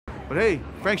But hey,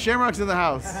 Frank Shamrock's in the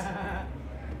house.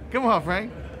 Come on, Frank.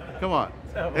 Come on.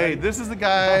 Hey, this is the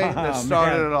guy that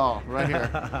started it all, right here.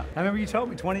 I remember you told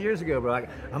me 20 years ago, bro, like,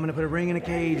 I'm going to put a ring in a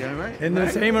cage in right. the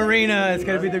same arena. It's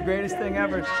going to be the greatest thing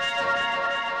ever.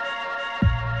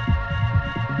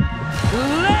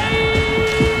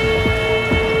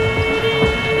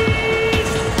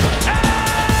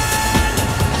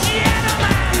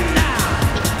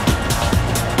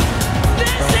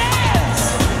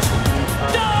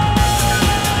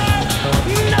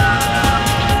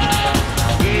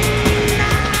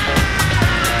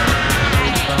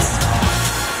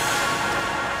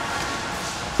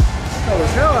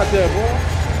 There, boy.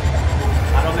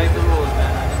 I don't make the rules, man.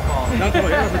 I just call. Not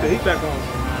going to put the heat back on.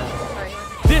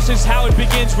 This is how it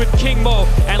begins with King Mo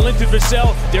and Linton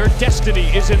Vassell. Their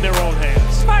destiny is in their own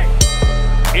hands. Fight!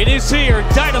 It is here.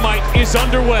 Dynamite is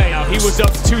underway. Now he was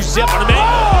up 2-0 on a minute.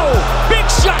 Oh! Big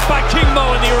shot by King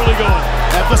Mo in the early going.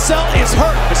 And Vassell is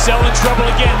hurt. Vassell in trouble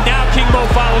again. Now King Mo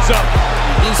follows up.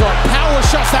 These are power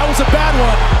shots. That was a bad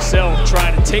one. Vassell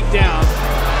trying to take down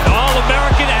an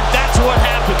All-American, and that's what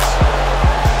happens.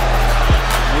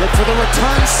 Look for the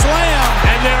return slam.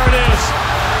 And there it is.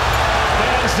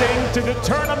 Advancing to the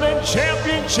tournament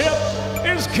championship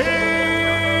is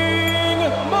King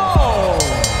Mo.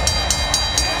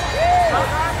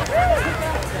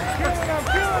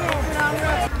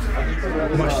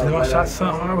 My shots so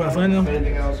hard when I was landing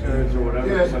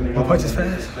them. My punch is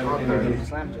fast.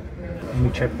 Let me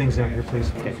check things out here,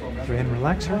 please. Okay, go ahead and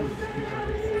relax her.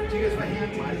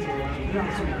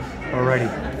 Alrighty.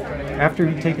 After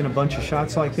you've taken a bunch of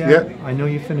shots like that, I know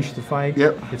you finished the fight.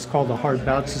 It's called a hard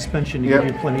bout suspension to give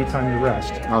you plenty of time to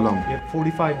rest. How long?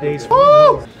 45 days.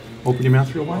 Open your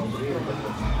mouth real wide.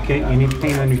 Okay, any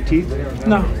pain on your teeth?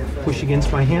 No. Push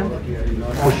against my hand.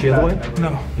 Push the other way?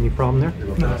 No. Any problem there?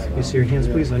 No. Can you see your hands,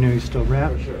 please? I know you're still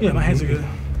wrapped. Yeah, my hands are good.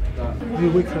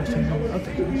 You're weak first time. I'll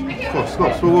take it. Of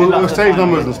course. So we'll save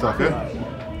numbers and stuff, yeah?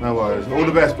 No worries. All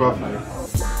the best, bro.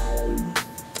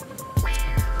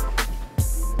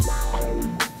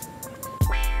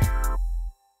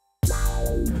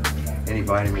 Any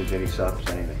vitamins, any subs,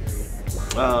 anything?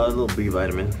 A little B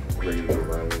vitamin. Regular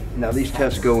vitamin. Now these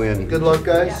tests go in. Good luck,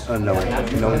 guys. Unknown,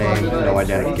 no name, no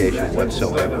identification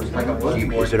whatsoever.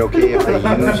 Is it okay if they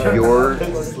use your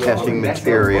testing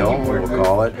material, we'll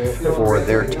call it, for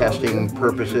their testing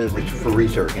purposes? It's for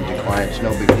research into clients.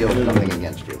 No big deal. Nothing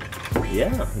against you. Yeah,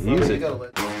 use it.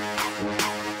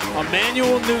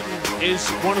 Emanuel Newton is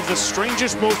one of the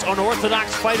strangest, most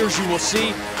unorthodox fighters you will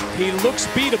see. He looks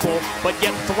beatable, but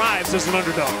yet thrives as an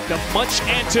underdog. The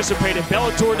much-anticipated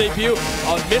Bellator debut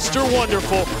of Mr.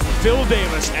 Wonderful, Phil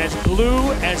Davis, as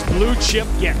blue chip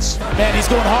gets. Man, he's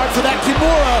going hard for that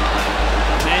Kimura.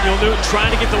 Emanuel Newton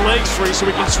trying to get the legs free so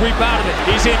he can sweep out of it.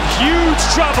 He's in huge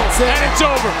trouble, and it's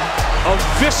over. A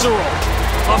visceral,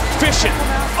 efficient,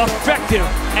 effective,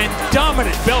 and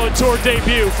dominant Bellator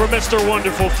debut for Mr.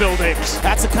 Wonderful Phil Davis.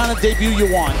 That's the kind of debut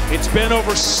you want. It's been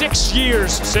over 6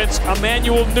 years since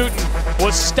Emanuel Newton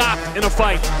was stopped in a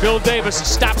fight. Phil Davis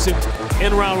stops him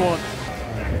in round 1.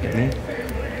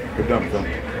 Good done, Phil.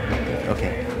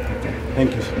 Okay.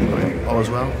 Thank you. All is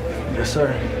well? Yes,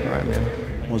 sir. All right,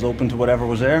 man. Was open to whatever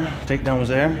was there. Takedown was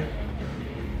there.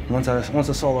 Once I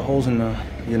saw the holes in the,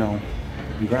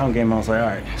 ground game, I was like, all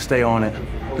right, stay on it.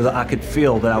 Because I could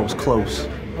feel that I was close.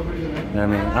 You know what I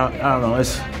mean? I don't know.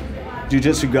 It's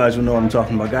jiu-jitsu guys will know what I'm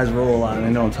talking about. Guys roll a lot and they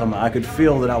know what I'm talking about. I could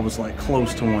feel that I was like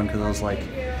close to one because I was like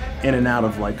in and out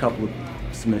of like a couple of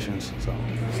submissions. So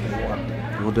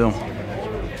we'll do.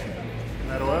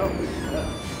 That oil?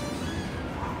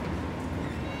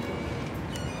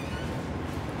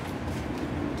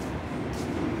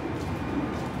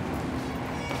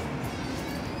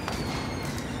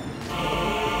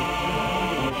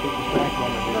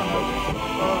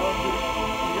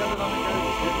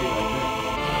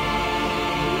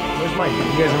 Where's Mike?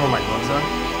 You guys know where Mike Bronzoulis are?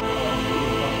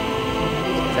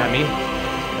 Is that me?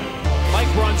 Mike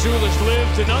Bronzoulis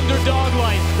lived an underdog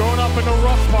life growing up in the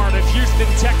rough part of Houston,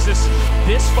 Texas.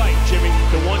 This fight, Jimmy,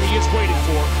 the one he has waited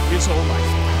for his whole life.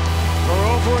 For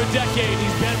over a decade,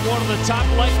 he's been one of the top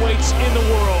lightweights in the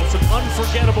world. Some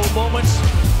unforgettable moments.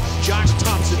 Josh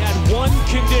Thomson had one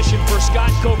condition for Scott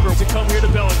Coker to come here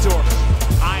to Bellator.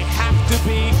 I have to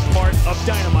be part of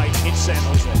Dynamite in San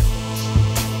Jose.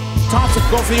 Thomson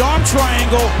goes for the arm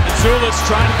triangle. Zulis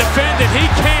trying to defend it. He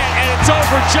can't, and it's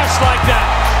over just like that.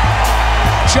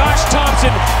 Josh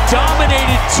Thomson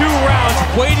dominated 2 rounds,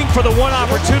 waiting for the one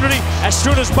opportunity. As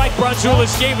soon as Mike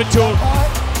Bronzoulis gave it to him,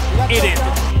 it ended.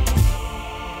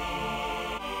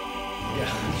 Yeah,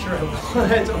 sure.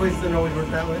 It doesn't always work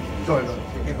that way. Sorry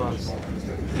about it.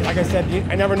 Like I said,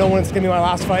 I never know when it's going to be my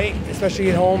last fight, especially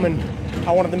at home, and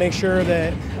I wanted to make sure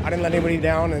that I didn't let anybody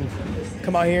down and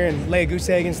come out here and lay a goose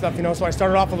egg and stuff, you know. So I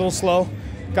started off a little slow,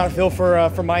 got a feel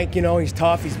for Mike, you know. He's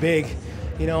tough, he's big,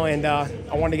 you know, and I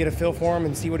wanted to get a feel for him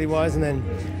and see what he was, and then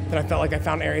I felt like I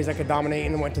found areas I could dominate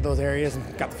and went to those areas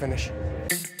and got the finish.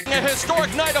 A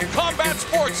historic night of combat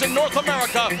sports in North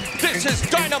America. This is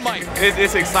Dynamite.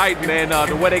 It's exciting, man.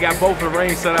 The way they got both the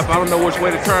rings set up, I don't know which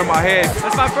way to turn my head.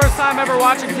 It's my first time ever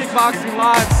watching kickboxing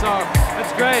live, so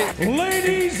that's great.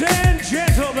 Ladies and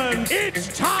gentlemen, it's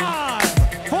time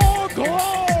for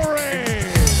glory.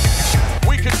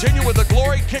 We continue with the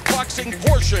glory kickboxing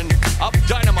portion of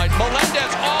Dynamite.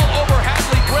 Melendez all over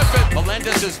Hadley Griffin.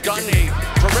 Melendez has done a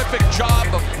terrific job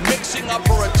of mixing up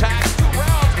her attack. 2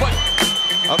 rounds, but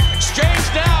exchange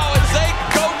now as they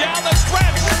go down the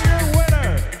stretch. Your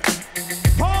winner,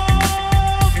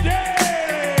 Paul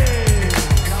Day.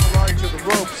 Cavallari to the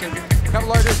ropes, and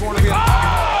Cavallari doesn't want to be on.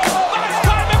 Last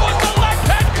time it was the left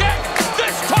head kick.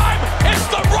 This time it's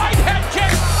the right head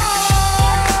kick.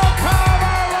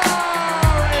 Cavallari.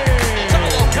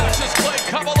 Cassius Clay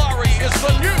Cavallari is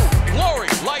the new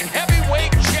glory light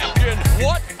heavyweight champion.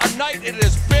 What a night it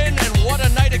has been, and what a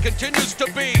night it continues to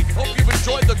be. Hope you've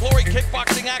enjoyed the glory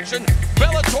kickboxing action.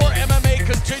 Bellator MMA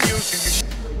continues.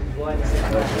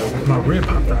 My rib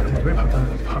popped out. My rib popped out.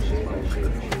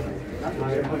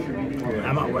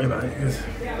 I'm not worried about it.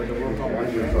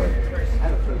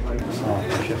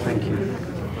 Thank you.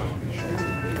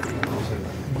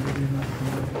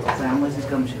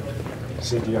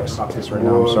 Sid, you gotta stop this right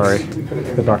now. I'm sorry.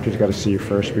 The doctor's got to see you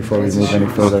first before we move any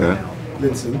further. Okay.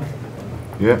 Linton.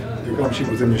 Yeah. Your gum sheet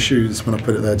was in your shoes when I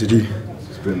put it there, did you?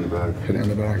 It's been in the bag. Put it in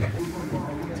the bag.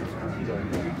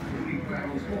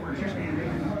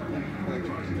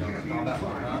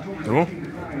 C'est bon?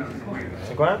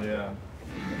 C'est quoi?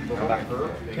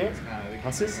 Okay.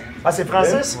 Francis? Ah, c'est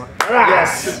Francis?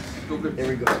 Yes. There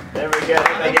we go. There we go.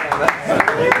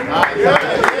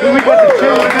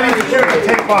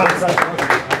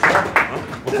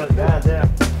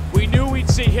 We knew we'd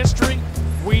see history.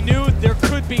 We knew there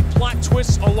could be plot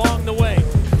twists along the way.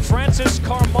 Francis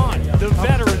Carmon, the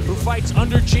veteran who fights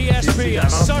under GSP,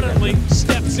 suddenly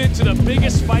steps into the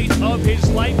biggest fight of his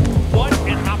life. What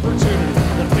an opportunity.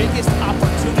 The biggest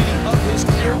opportunity of his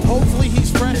career. Hopefully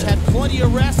he's fresh, had plenty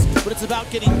of rest, but it's about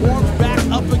getting warmed back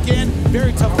up again.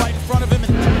 Very tough fight in front of him.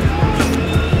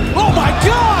 Oh my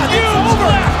God! Huge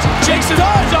left! Jason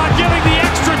Thomson giving the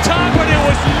extra time, but it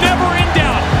was never in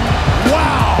doubt.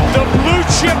 Wow! The blue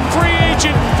chip free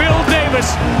agent Phil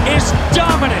Davis is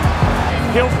dominant.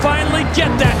 He'll finally get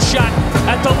that shot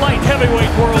at the light heavyweight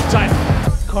world title.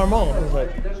 Carmon. I was like,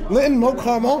 Linton, Mo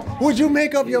Carmon? Would you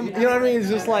make up your, you know what I mean? It's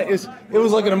just like, it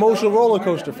was like an emotional roller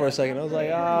coaster for a second. I was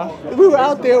like, we were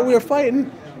out there, we were fighting,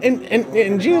 and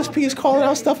GSP is calling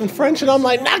out stuff in French, and I'm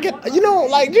like, knock it, you know,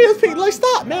 like, GSP, like,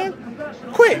 stop, man.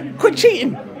 Quit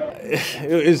cheating.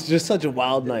 It's just such a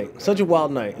wild night. Such a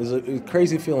wild night. It was a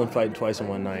crazy feeling fighting twice in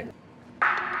one night.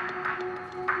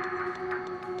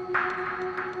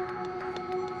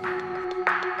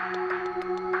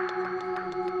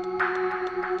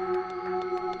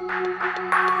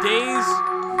 Days,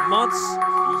 months,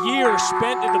 years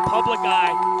spent in the public eye,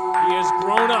 he has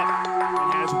grown up and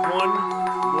has one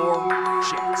more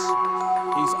chance.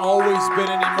 He's always been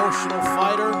an emotional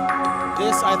fighter.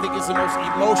 This, I think, is the most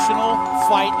emotional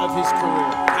fight of his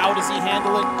career. How does he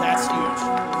handle it? That's huge.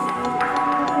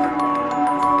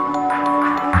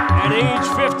 At age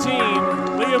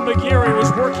 15, Liam McGeary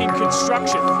was working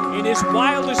construction. In his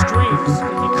wildest dreams,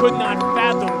 he could not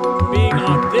fathom being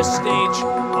on this stage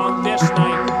on this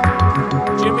night.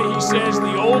 Jimmy, he says,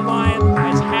 the old lion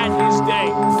has had his day.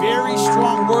 Very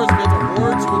strong words, but the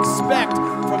words you expect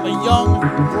from a young,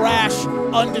 brash,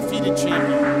 undefeated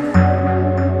champion.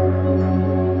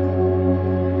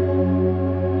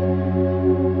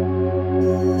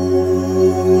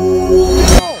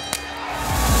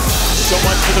 So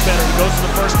much for the better. He goes to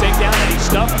the first takedown and he's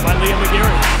stuffed by Liam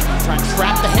McGeary. Trying to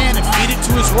trap the hand and feed it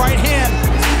to his right hand.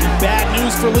 Bad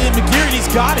news for Liam McGeary. He's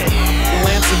got it. He'll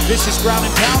land some vicious ground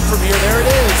and pound from here. There it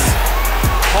is.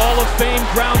 Hall of Fame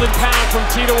ground and pound from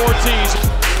Tito Ortiz.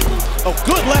 Oh,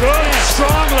 good left hand.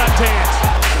 Strong left hand.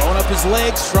 Throwing up his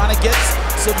legs, trying to get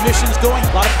submissions going.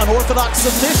 A lot of unorthodox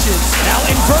submissions. Now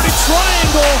inverted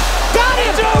triangle. Got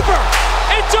it. It's over.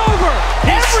 It's over.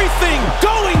 Everything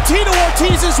going Tito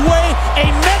Ortiz's way. A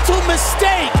mental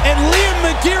mistake. And Liam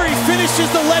McGeary finishes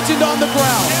the legend on the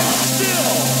ground. And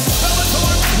still, Bellator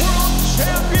World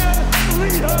Champion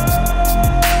Liam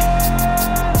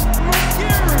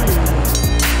McGeary.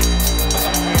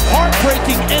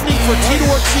 Heartbreaking ending for Tito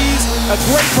Ortiz. A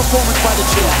great performance by the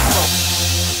champ.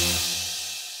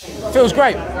 feels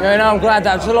great. You know, I'm glad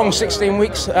that it was a long 16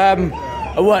 weeks.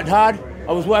 I worked hard.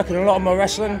 I was working a lot on my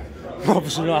wrestling.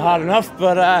 Obviously not hard enough,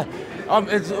 but all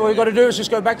you got to do is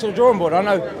just go back to the drawing board. I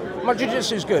know my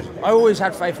jiu-jitsu is good. I always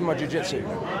had faith in my jiu-jitsu.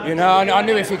 You know, I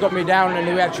knew if he got me down and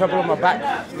he had trouble on my back,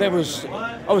 I was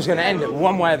going to end it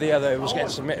one way or the other. It was getting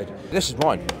submitted. This is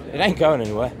mine. It ain't going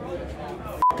anywhere.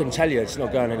 I can tell you it's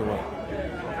not going anywhere.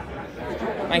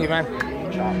 Thank you, man.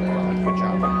 Good job, brother. Good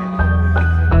job.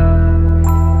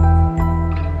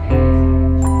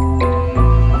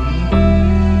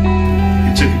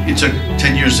 It took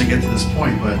 10 years to get to this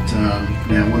point, but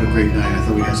man, what a great night. I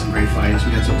thought we had some great fights.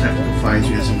 We had some technical fights.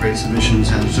 We had some great submissions,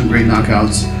 had some great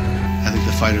knockouts. I think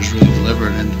the fighters really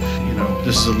delivered, and you know,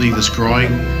 this is a league that's growing.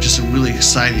 Just some really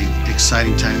exciting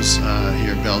times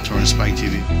here at Bellator and Spike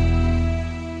TV.